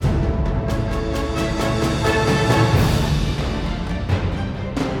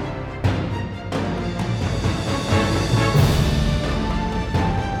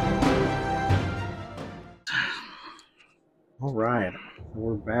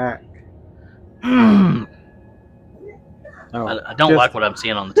We're back. I don't like what I'm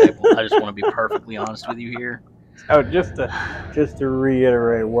seeing on the table. I just want to be perfectly honest with you here. Oh, just to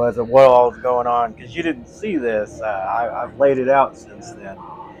reiterate what all was going on, because you didn't see this. I've laid it out since then,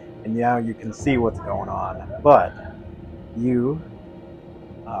 and now you can see what's going on. But you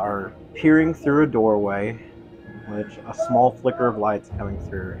are peering through a doorway, which a small flicker of light's coming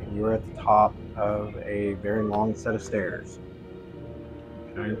through, and you're at the top of a very long set of stairs.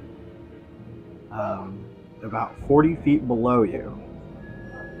 Okay. About 40 feet below you,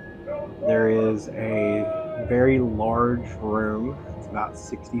 there is a very large room. It's about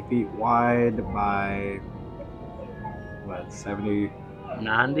 60 feet wide by, 70,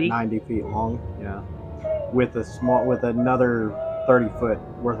 90 feet long. Yeah. With another 30-foot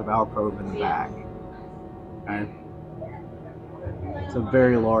worth of alcove in the back. Okay. It's a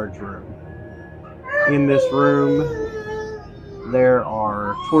very large room. In this room, there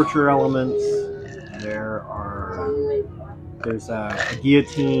are torture elements. There's a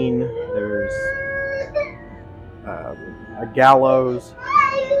guillotine. There's a gallows.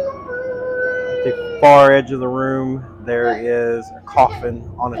 At the far edge of the room, there is a coffin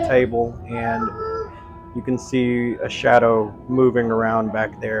on a table, and you can see a shadow moving around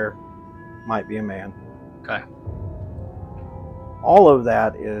back there. Might be a man. Okay. All of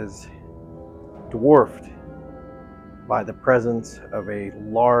that is dwarfed by the presence of a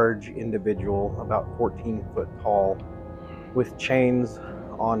large individual, about 14 foot tall, with chains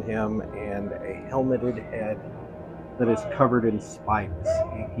on him and a helmeted head that is covered in spikes.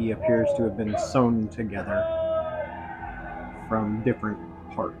 He appears to have been sewn together from different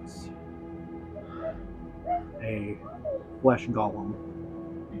parts. A flesh golem,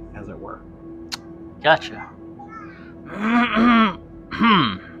 as it were. Gotcha.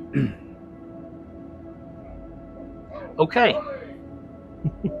 Okay.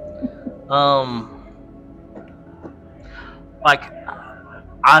 Like,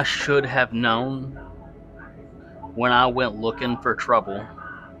 I should have known when I went looking for trouble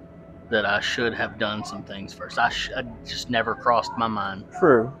that I should have done some things first. I just never crossed my mind.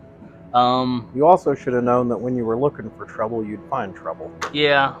 True. You also should have known that when you were looking for trouble, you'd find trouble.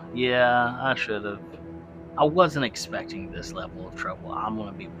 Yeah, I should have. I wasn't expecting this level of trouble. I'm going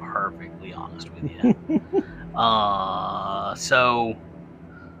to be perfectly honest with you. So,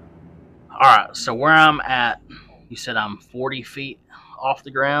 alright, so where I'm at, you said I'm 40 feet off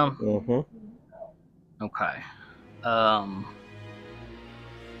the ground? Mm-hmm. Okay.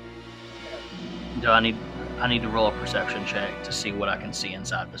 Do I need to roll a perception check to see what I can see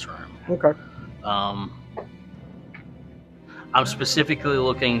inside this room. Okay. I'm specifically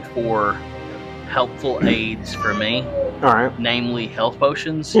looking for helpful aids for me. All right. Namely health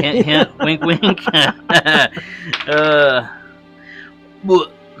potions. Hint, hint, wink, wink. It's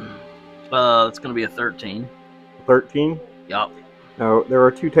going to be a 13. 13? Yup. Now, there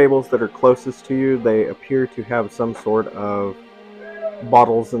are two tables that are closest to you. They appear to have some sort of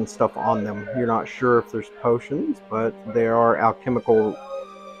bottles and stuff on them. You're not sure if there's potions, but there are alchemical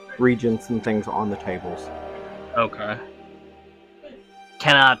reagents and things on the tables. Okay.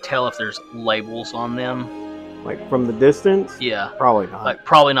 Can I tell if there's labels on them? Like from the distance? Yeah. Probably not. Like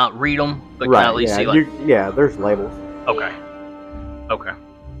probably not read them, but right, can I at least see like... there's labels. Okay. Okay.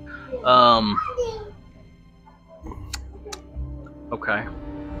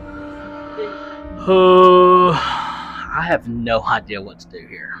 I have no idea what to do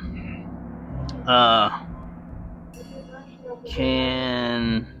here.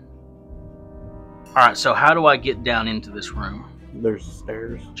 Alright, so how do I get down into this room? There's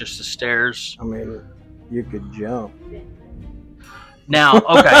stairs. Just the stairs? I mean, you could jump. Now,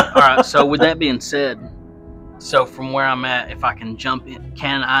 okay, alright, so with that being said, so from where I'm at, if I can jump in,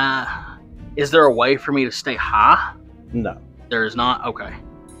 is there a way for me to stay high? No. There is not? Okay.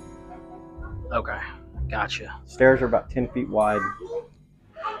 Gotcha. Stairs are about 10 feet wide.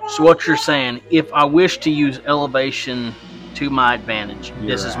 So what you're saying, if I wish to use elevation to my advantage,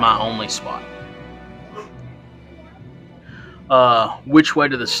 this is my only spot. Which way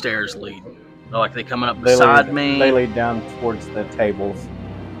do the stairs lead? Like they coming up beside me? They lead down towards the tables.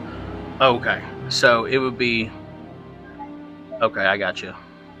 Okay. So it would be... Okay, I got you.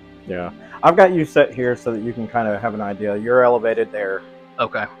 Yeah. I've got you set here so that you can kind of have an idea. You're elevated there.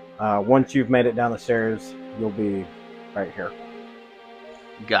 Okay. Once you've made it down the stairs, you'll be right here.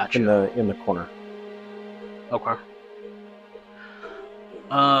 Gotcha. In the corner. Okay.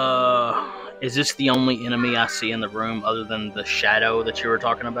 Is this the only enemy I see in the room other than the shadow that you were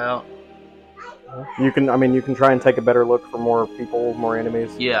talking about? You can try and take a better look for more people, more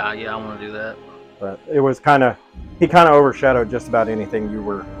enemies. Yeah, I want to do that. But it was he kind of overshadowed just about anything you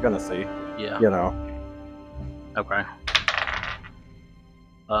were gonna see. Yeah. You know. Okay.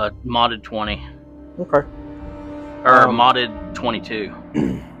 Modded 20. Okay. Or modded 22.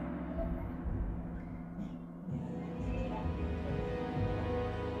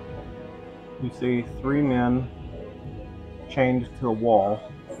 You see 3 men chained to a wall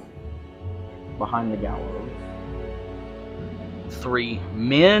behind the gallows. 3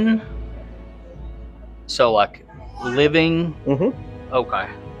 men? So, like, living? Mm-hmm. Okay.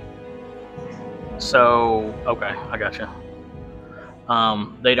 So, okay, I gotcha.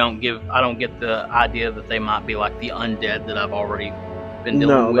 I don't get the idea that they might be like the undead that I've already been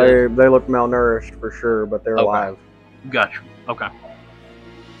dealing with. No, they look malnourished for sure, but they're alive. Gotcha. Okay.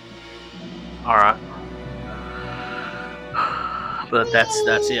 All right. But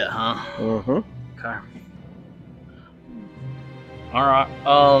that's it, huh? Mm-hmm. Okay. All right.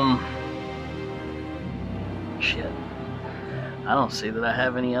 Shit. I don't see that I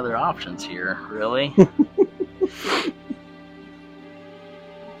have any other options here, really.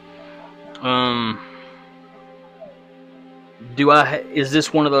 Is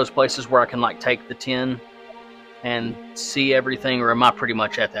this one of those places where I can like take the 10 and see everything, or am I pretty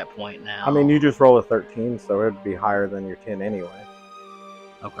much at that point now? I mean, you just roll a 13, so it'd be higher than your 10 anyway.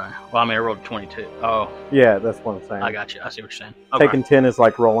 Okay. Well, I mean, I rolled a 22. Oh. Yeah, that's what I'm saying. I got you. I see what you're saying. Okay. Taking 10 is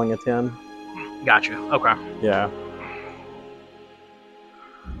like rolling a 10. Gotcha. Okay. Yeah.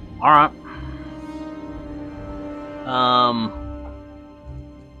 All right.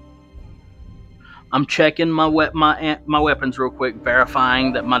 I'm checking my weapons real quick,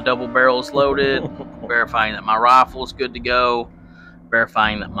 verifying that my double barrel's loaded, verifying that my rifle's good to go,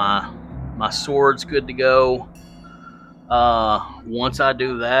 verifying that my sword's good to go. Once I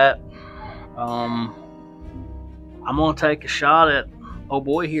do that, I'm gonna take a shot at old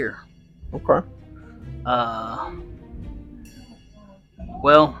boy here. Okay.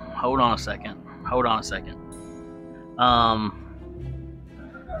 Well, hold on a second.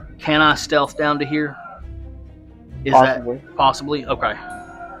 Can I stealth down to here? Possibly. That possibly? Okay.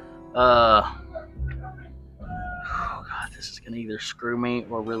 Oh god, this is gonna either screw me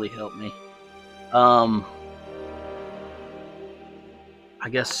or really help me. I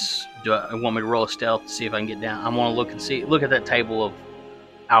guess do I want me to roll a stealth to see if I can get down? I want to look at that table of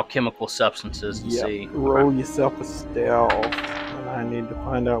alchemical substances and see. Roll yourself a stealth, and I need to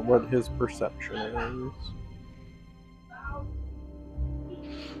find out what his perception is.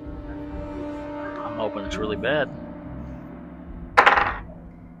 I'm hoping it's really bad.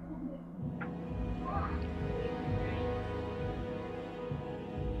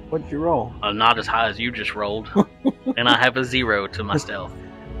 What'd you roll? Not as high as you just rolled, and I have a 0 to my stealth.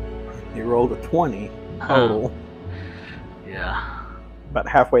 You rolled a 20 total. Yeah. About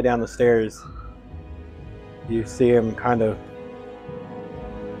halfway down the stairs, you see him kind of...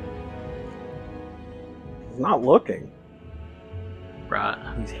 He's not looking. Right.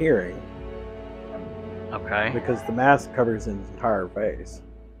 He's hearing. Okay. Because the mask covers his entire face.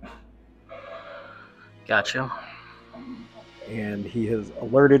 Gotcha. And he has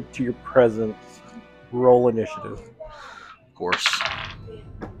alerted to your presence. Roll initiative. Of course.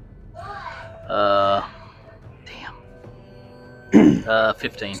 Damn.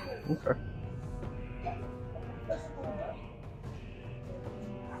 15. Okay.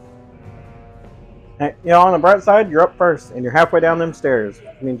 Hey, on the bright side, you're up first, and you're halfway down them stairs.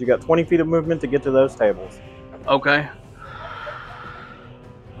 It means you got 20 feet of movement to get to those tables. Okay.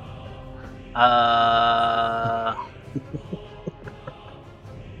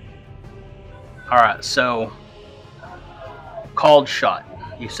 Alright, so called shot.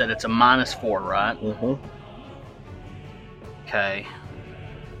 You said it's a -4, right? Mm-hmm. Okay.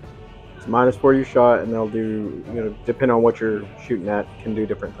 It's -4 your shot, and they'll do, depending on what you're shooting at, can do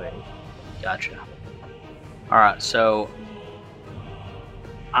different things. Gotcha. Alright, so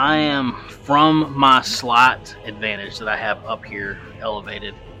I am, from my slight advantage that I have up here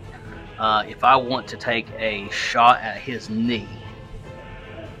elevated, if I want to take a shot at his knee,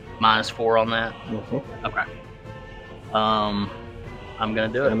 -4 on that? Mm-hmm. Okay. I'm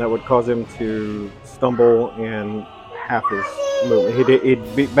going to do it. And that would cause him to stumble and half his movement.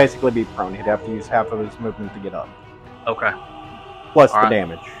 He'd basically be prone. He'd have to use half of his movement to get up. Okay. Plus the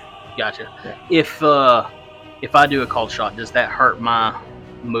damage. Gotcha. Yeah. If I do a cold shot, does that hurt my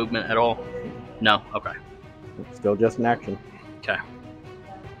movement at all? No? Okay. It's still just an action. Okay.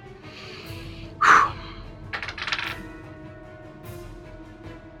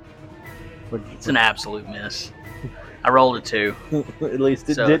 It's an absolute miss. I rolled a 2. At least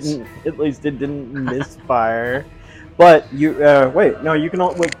it didn't. At least it didn't misfire. But you wait. No, you can.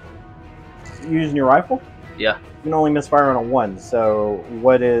 Wait. using your rifle? Yeah. You can only misfire on a 1. So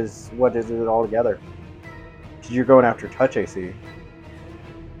what is it altogether? Because you're going after touch AC.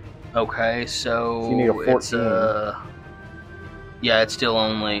 Okay, So you need a so 14. it's yeah, it's still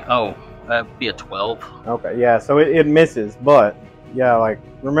only that'd be a 12. Okay, yeah, so it misses, but yeah, like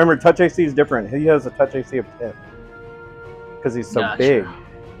remember touch AC is different. He has a touch AC of 10 because he's so Gotcha. big.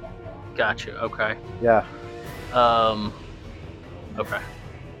 Gotcha. Okay. Yeah. Okay.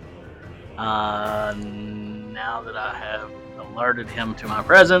 Now that I have alerted him to my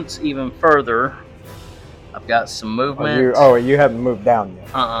presence even further, I've got some movement. You haven't moved down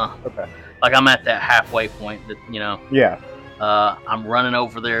yet. Okay. Like I'm at that halfway point that Yeah. I'm running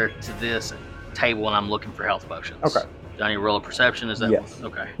over there to this table and I'm looking for health potions. Okay. Do I need to roll a perception? Is that Yes.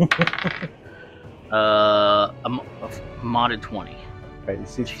 okay? A modded 20. Okay, you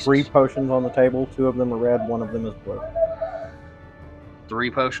see Jesus. 3 potions on the table. 2 of them are red, 1 of them is blue. 3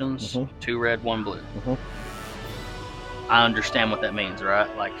 potions, 2 red, 1 blue. I understand what that means,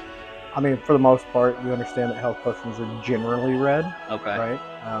 right? Like, I mean, for the most part, you understand that health potions are generally red. Okay. Right?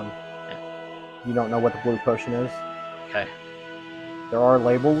 You don't know what the blue potion is. Okay. There are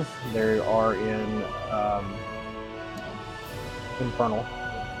labels. There are in Infernal.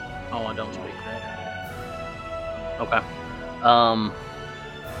 Oh, I don't speak that. Okay.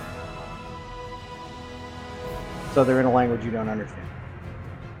 So they're in a language you don't understand.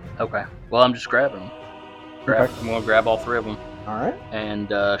 Okay. Well, I'm just grabbing them. I'm gonna grab all 3 of them. All right. And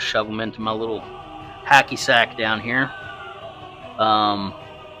shove them into my little hacky sack down here.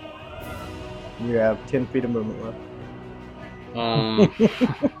 You have 10 feet of movement left.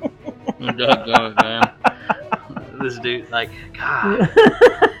 Doggone, man. This dude, like, God.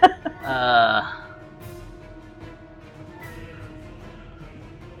 I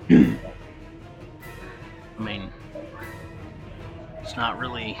mean, it's not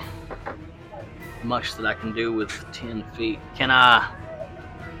really much that I can do with 10 feet. Can I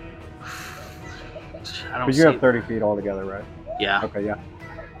don't But you have 30 feet altogether, right? Yeah. Okay, yeah.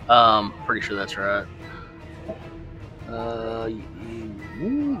 Pretty sure that's right.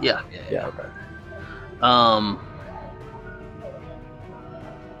 Yeah. Okay.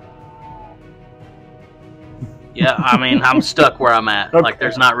 Yeah, I mean, I'm stuck where I'm at. Okay. Like,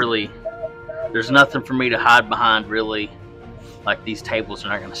 there's nothing for me to hide behind, really. Like, these tables are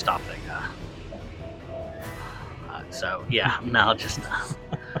not going to stop that guy. So, yeah, no, just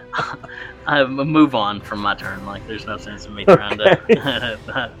I move on from my turn. Like, there's no sense in me trying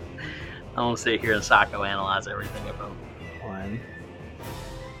to. I won't sit here and psychoanalyze everything about. One.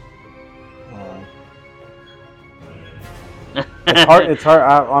 It's hard.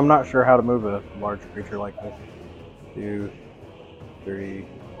 I'm not sure how to move a large creature like this. 2, 3,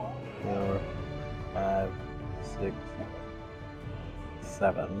 4, 5, 6,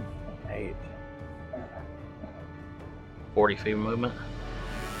 7, 8. 40 feet movement.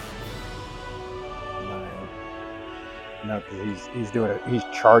 9. No, because he's doing it. He's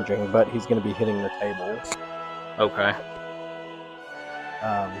charging, but he's going to be hitting the table. Okay.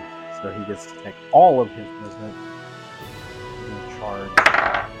 So he gets to take all of his movement. He's going to charge.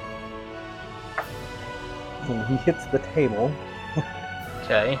 And he hits the table.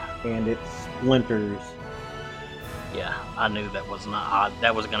 Okay. And it splinters. Yeah, I knew that was not.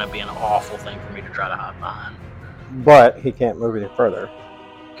 That was going to be an awful thing for me to try to hide behind. But he can't move any further.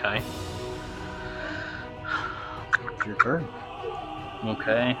 Okay. It's your turn.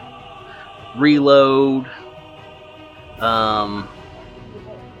 Okay. Reload.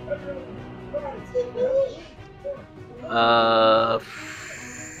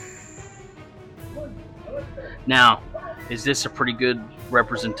 Now, is this a pretty good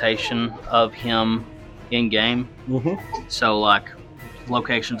representation of him in game? Mm-hmm. So, like,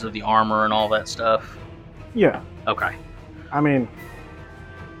 locations of the armor and all that stuff? Yeah. Okay. I mean,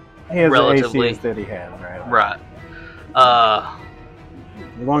 he has Relatively. the ACs that he has, right? Right.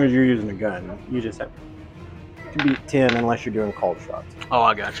 As long as you're using a gun, you just have to beat 10 unless you're doing cold shots. Oh,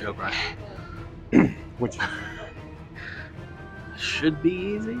 I got you. Okay. Which should be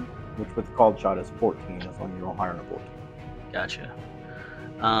easy. Which with the cold shot is 14, as long as you roll higher than a 14. Gotcha.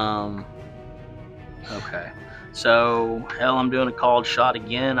 Okay. So, hell, I'm doing a cold shot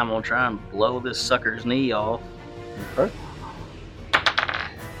again. I'm going to try and blow this sucker's knee off. Okay.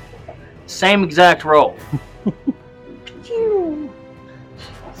 Same exact roll.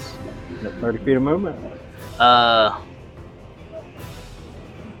 30 feet of movement.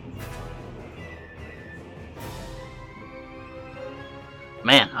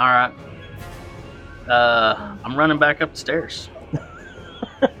 Man, all right. I'm running back up the stairs.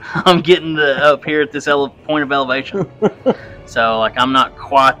 I'm getting up here at this point of elevation. So, like, I'm not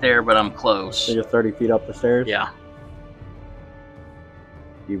quite there, but I'm close. So you're 30 feet up the stairs? Yeah.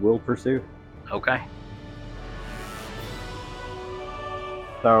 You will pursue. Okay.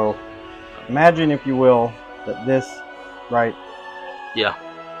 So, imagine, if you will, that this, right? Yeah.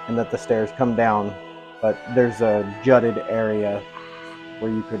 And that the stairs come down, but there's a jutted area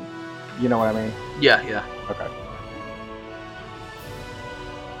where you could, you know what I mean? Yeah, yeah. Okay.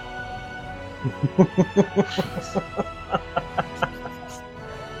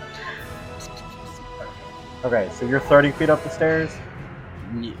 Okay, so you're 30 feet up the stairs?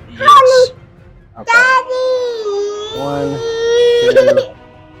 Yes. Okay. Daddy! 1, 2,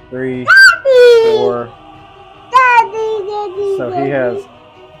 3, 4. Daddy! So he has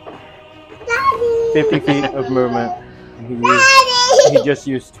Daddy! 50 feet of movement. And he just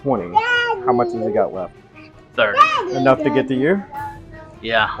used 20. How much has he got left? 30. Enough to get to you?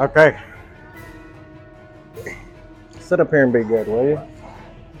 Yeah. Okay. Sit up here and be good, will you?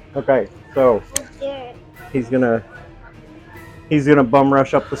 Okay, so he's gonna bum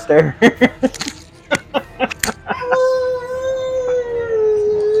rush up the stairs.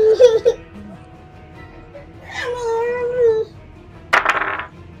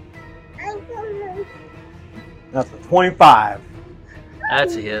 That's a 25.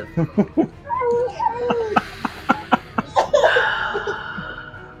 That's a hit.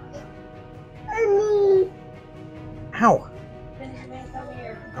 Ow.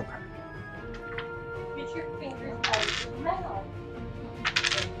 Okay. Get your fingers out of your mouth.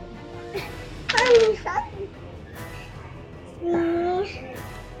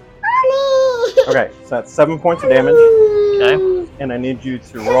 Okay, so that's 7 points of damage. Okay. And I need you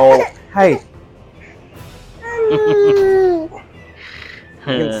to roll. Hey, you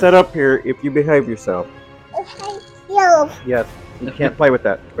can sit up here if you behave yourself. Yes, you can't play with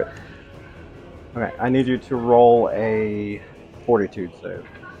that. But, okay, I need you to roll a fortitude save.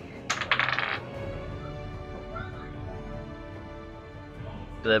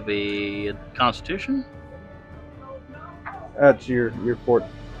 Would that be Constitution? That's your fort.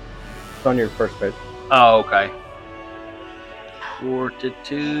 It's on your first page. Oh, okay.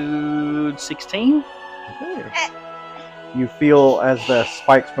 Fortitude 16? Okay. You feel as the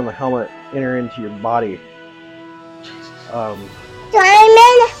spikes from the helmet enter into your body.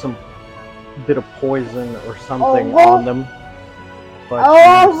 Some bit of poison or something on them, but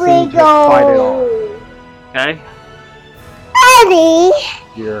you seem to fight it off. Okay.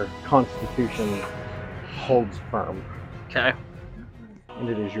 Your constitution holds firm, Okay. and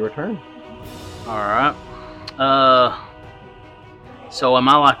it is your turn. Alright. So am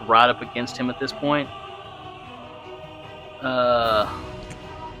I like right up against him at this point?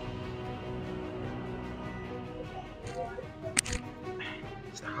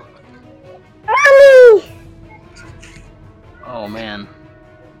 Oh man.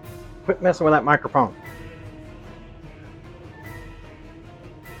 Quit messing with that microphone.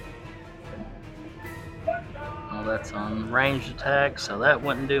 Oh, that's on ranged attack, so that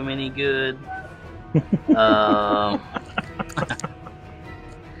wouldn't do me any good.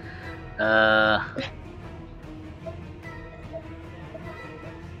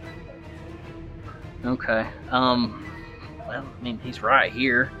 Okay. Well, I mean, he's right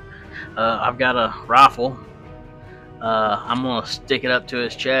here. I've got a rifle. I'm gonna stick it up to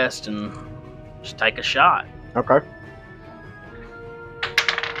his chest and just take a shot. Okay.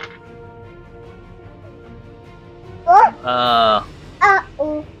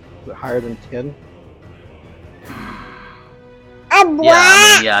 Is it higher than 10?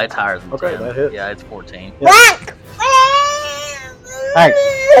 Yeah, it's higher than 10. Okay, that hits. Yeah, it's 14.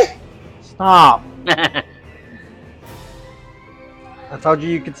 Hey! Stop! I told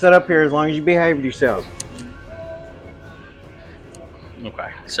you could sit up here as long as you behaved yourself.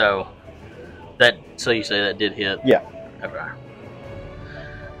 Okay, so you say that did hit? Yeah. Okay.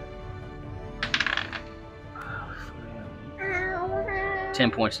 Ow.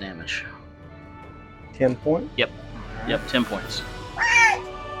 10 points damage. 10 points? Yep, 10 points.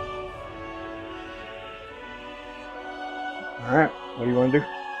 Alright, what do you want to do?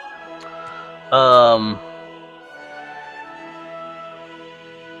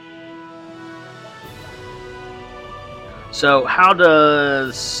 So how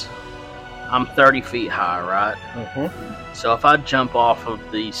does... I'm 30 feet high, right? Mm-hmm. So if I jump off of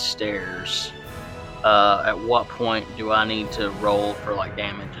these stairs, at what point do I need to roll for like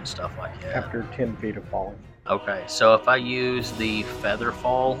damage and stuff like that? After 10 feet of falling. Okay, so if I use the feather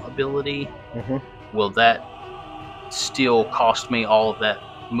fall ability, Mm-hmm. will that still cost me all of that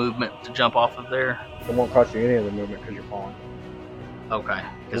movement to jump off of there? It won't cost you any of the movement because you're falling. Okay.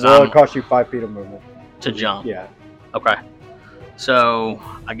 Because Well, it costs you 5 feet of movement. to jump. Yeah. Okay. So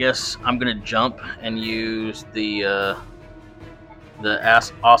I guess I'm gonna jump and use the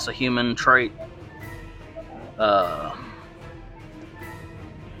Asa human trait.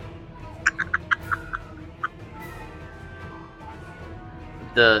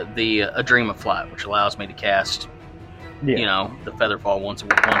 The a dream of flight, which allows me to cast, Yeah. you know, the featherfall once a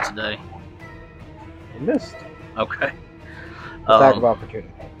day. You missed. Okay. Attack of opportunity.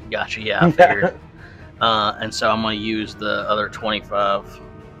 Gotcha. Yeah, I figured. And so I'm going to use the other 25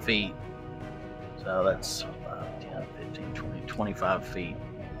 feet. So that's 10, 15, 20, 25 feet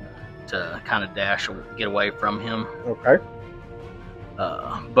to kind of dash, get away from him. Okay.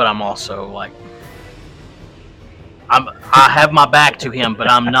 But I'm also like, I have my back to him, but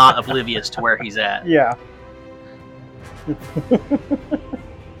I'm not oblivious to where he's at. Yeah.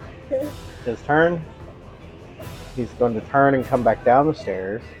 His turn. He's going to turn and come back down the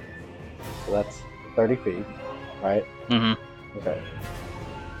stairs. So that's 30 feet, right? Mm-hmm. Okay.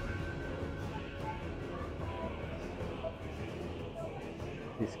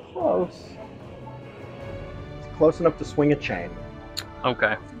 He's close. He's close enough to swing a chain.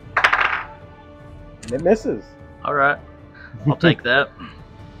 Okay. And it misses. All right. I'll take that.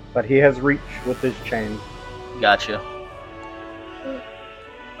 But he has reach with his chain. Gotcha.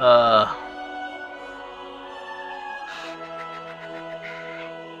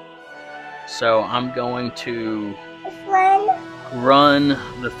 So I'm going to run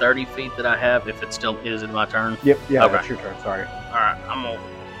the 30 feet that I have. If it still is my turn. Yep. Yeah. Okay. It's your turn. Sorry. All right. I'm gonna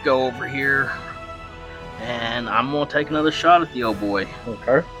go over here, and I'm gonna take another shot at the old boy.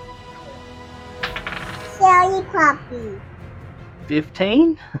 Okay. Sally Poppy.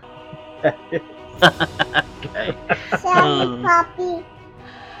 15. Okay. Sally Poppy.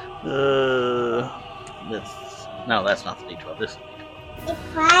 That's not the D12. This is the D12. It's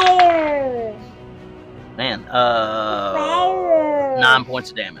fire. Man, Fire. 9 points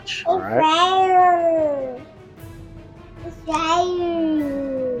of damage. It's fire. It's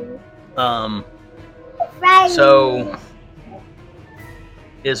fire. Fire. So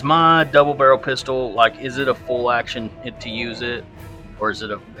is my double barrel pistol, like, is it a full action to use it, or is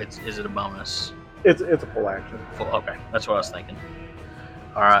it a bonus? It's a full action. Full, okay, that's what I was thinking.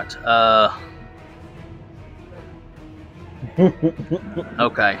 All right.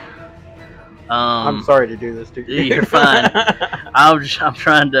 Okay. I'm sorry to do this to you. You're fine. I'm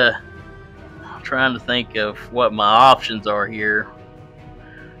trying to think of what my options are here.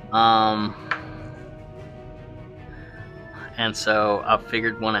 And so I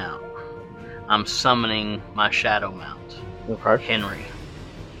figured one out. I'm summoning my shadow mount, Okay. Henry.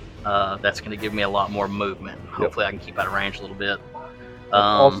 That's going to give me a lot more movement. Hopefully, I can keep out of range a little bit.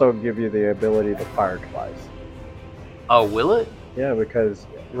 Also give you the ability to fire twice. Oh, will it? Yeah, because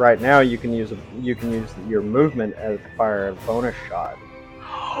right now you can use your movement as to fire a bonus shot.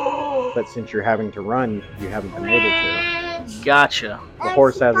 But since you're having to run, you haven't been able to. Gotcha. The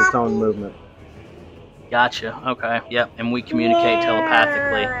horse has its own movement. Gotcha. Okay. Yep. And we communicate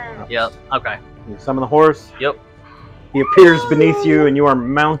telepathically. Yep. Okay. You summon the horse. Yep. He appears beneath you, and you are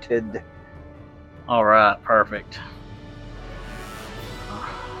mounted. All right. Perfect.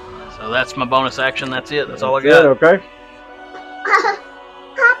 So that's my bonus action. That's it. That's all I got. Good, okay.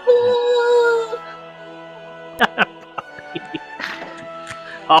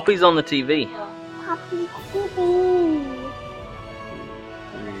 Poppy's on the TV. Poppy TV.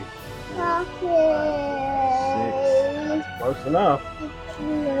 3, 4, 6. That's close enough.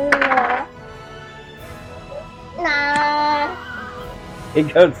 Nah. He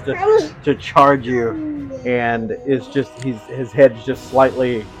goes to charge you, and it's just his head's just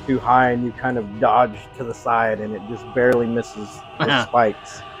slightly too high, and you kind of dodge to the side, and it just barely misses the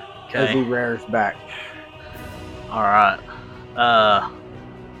spikes as he Okay. rears back. All right.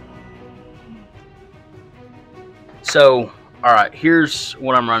 So, all right. Here's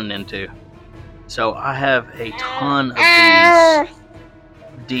what I'm running into. So I have a ton of these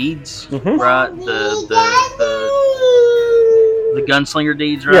deeds, Mhm. right? The gunslinger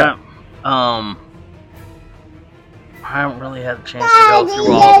deeds, right? Yeah. I haven't really had a chance to go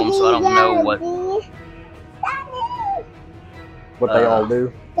through all of them, so I don't know What they all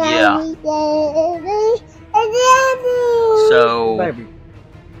do. Yeah. So, Baby,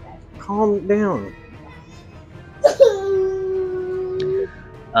 calm down.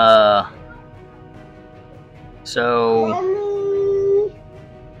 so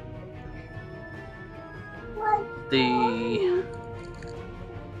the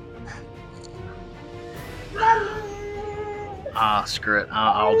screw it.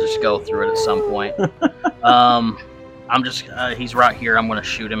 I'll just go through it at some point. I'm just. He's right here. I'm gonna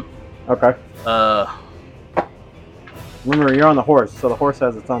shoot him. Okay. Remember, you're on the horse, so the horse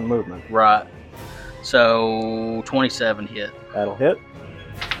has its own movement. Right. So 27 hit. That'll hit.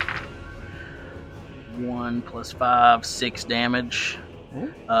 1 + 5, 6 damage.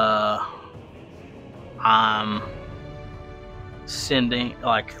 Okay. I'm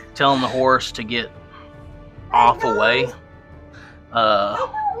telling the horse to get off away.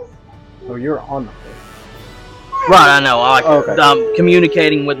 Oh, you're on the horse. Right, I know. Okay. I'm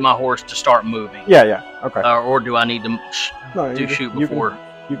communicating with my horse to start moving. Yeah. Okay. Or do I need to No, shoot before?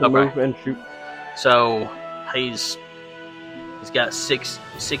 You can Okay. move and shoot. So he's got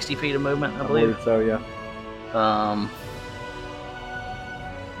 60 feet of movement, I believe. So, yeah.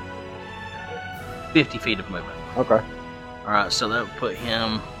 50 feet of movement. Okay. All right, so that would put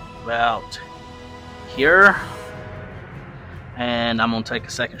him about here, and I'm gonna take a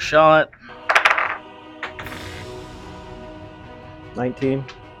second shot. 19.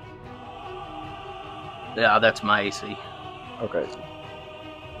 Yeah, that's my AC. Okay.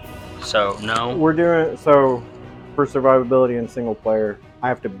 So no. We're doing so for survivability in single player. I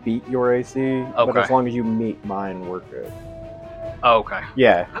have to beat your AC, but Okay. as long as you meet mine, we're good. Oh, okay.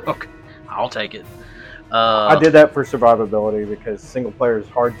 Yeah, Okay, I'll take it. I did that for survivability because single player is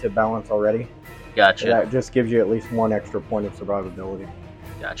hard to balance already. Gotcha. That just gives you at least one extra point of survivability.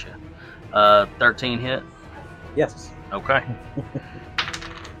 Gotcha. 13 hit. Yes. Okay.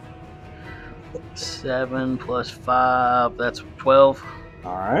 7 + 5. That's 12.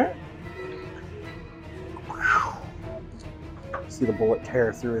 All right. See the bullet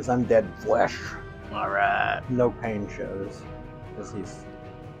tear through his undead flesh. All right. No pain shows because he's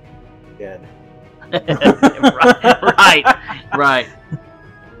dead. right.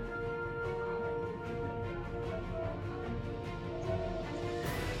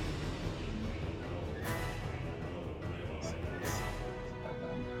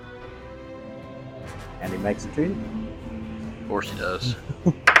 And he makes it to you. Of course he does.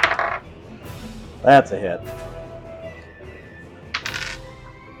 That's a hit.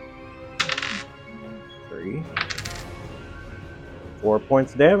 3. 4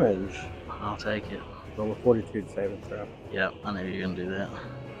 points damage. I'll take it. Roll a fortitude saving throw. Yep, I knew you were gonna do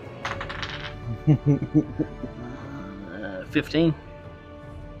that. 15.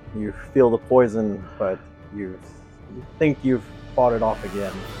 You feel the poison, but you think you've fought it off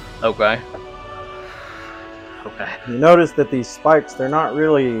again. Okay. You notice that these spikes, they're not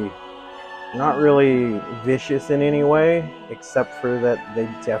really vicious in any way, except for that they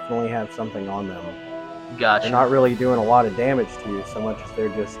definitely have something on them. Gotcha. They're not really doing a lot of damage to you so much as they're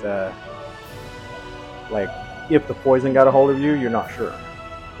just like if the poison got a hold of you, you're not sure,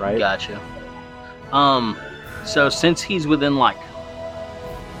 right? Gotcha. So since he's within like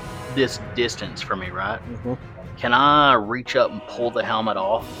this distance from me, right? Mm-hmm. Can I reach up and pull the helmet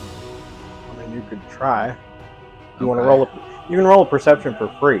off? I mean, you could try. You want to Okay. roll you can roll a perception for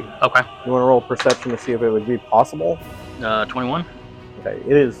free. Okay. You want to roll a perception to see if it would be possible? 21. Okay,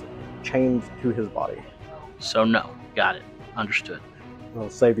 it is chained to his body. So no. Got it. Understood. It'll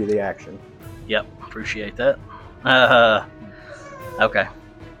save you the action. Yep. Appreciate that. Okay.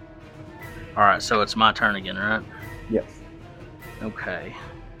 All right. So it's my turn again, right? Yes. Okay.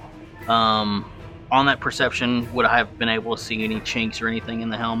 On that perception, would I have been able to see any chinks or anything in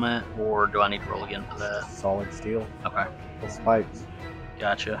the helmet, or do I need to roll again for that? Solid steel. Okay. The spikes.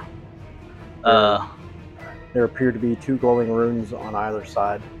 Gotcha. There appear to be 2 glowing runes on either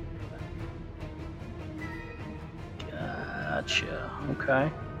side. Gotcha. Okay.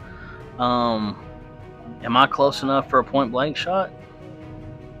 Am I close enough for a point blank shot?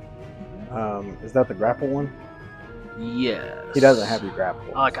 Is that the grapple one? Yes. He doesn't have you grapple.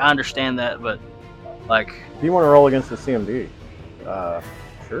 Like, I understand that, but like, If you want to roll against the CMD,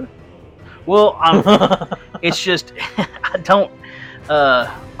 sure. well, it's just I don't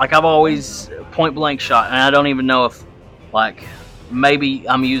like I've always point blank shot, and I don't even know if like maybe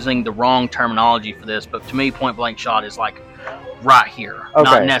I'm using the wrong terminology for this, but to me, point blank shot is like right here, not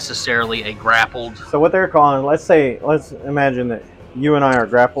Okay. necessarily a grappled. So what they're calling, let's imagine that you and I are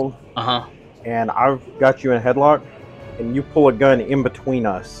grappled, and I've got you in a headlock, and you pull a gun in between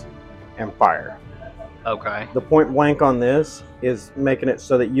us and fire. Okay. The point blank on this is making it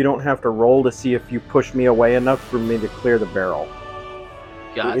so that you don't have to roll to see if you push me away enough for me to clear the barrel.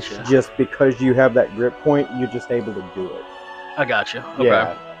 Gotcha. It's just because you have that grip point, you're just able to do it. I gotcha. Okay.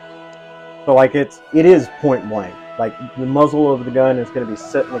 Yeah. So like it is point blank. Like the muzzle of the gun is going to be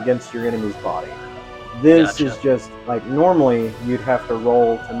sitting against your enemy's body. This Gotcha. is just like normally you'd have to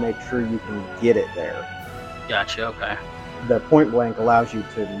roll to make sure you can get it there. Gotcha. Okay. The point blank allows you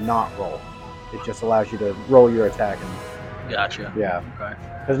to not roll. It just allows you to roll your attack. And, Gotcha. yeah. Okay.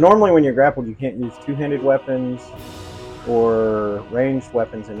 Because normally when you're grappled, you can't use two-handed weapons or ranged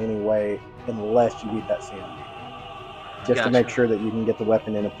weapons in any way unless you beat that CMD. Just to make Gotcha. sure that you can get the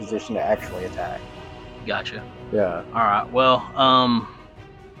weapon in a position to actually attack. Gotcha. Yeah. All right. Well,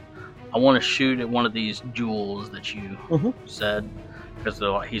 I want to shoot at one of these jewels that you said, because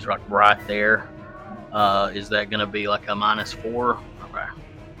he's like right there. Is that going to be like a -4? Okay.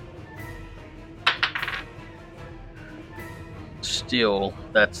 Still,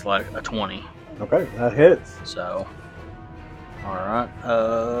 that's like a 20. Okay, that hits. So, all right.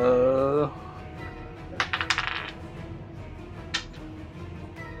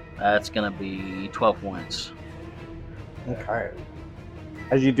 That's going to be 12 points. Okay.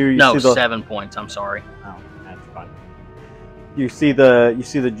 As you do, you No, see the 7 points. I'm sorry. Oh, that's fine. You see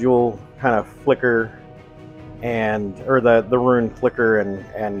the jewel kind of flicker, or the rune flicker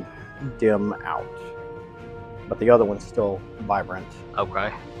and dim out, but the other one's still vibrant.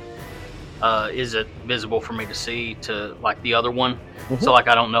 Okay. Is it visible for me to see to like the other one? So like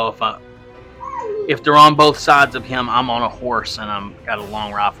I don't know if they're on both sides of him. I'm on a horse and I'm got a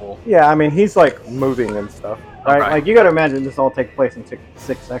long rifle. Yeah, I mean he's like moving and stuff, right? Okay. Like you got to imagine this all takes place in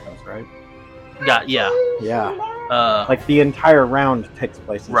 6 seconds, right? Yeah. Like the entire round takes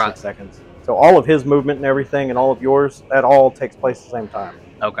place in Right. 6 seconds. So all of his movement and everything, and all of yours, that all takes place at the same time.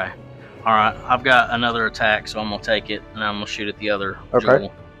 Okay. All right. I've got another attack, so I'm gonna take it and I'm gonna shoot at the other Okay.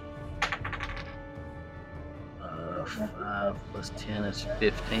 jewel. 5 plus 10 is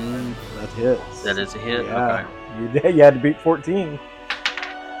 15. That hits. That is a hit. Yeah. Okay. You had to beat 14.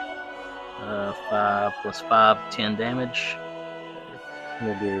 5 plus 5, 10 damage. I'm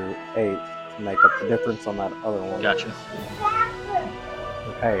gonna do 8 to make up the difference on that other one. Gotcha.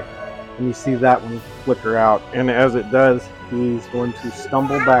 Okay. And you see that one flicker out, and as it does, he's going to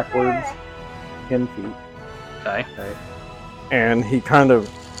stumble backwards 10 feet. Okay. And he kind of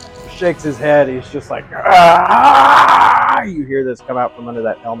shakes his head. He's just like, ah! You hear this come out from under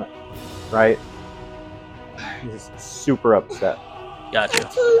that helmet, right? He's super upset. Gotcha.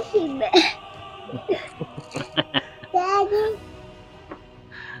 Daddy.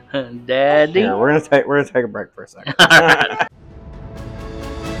 Daddy. Here, we're gonna take a break for a second. All right.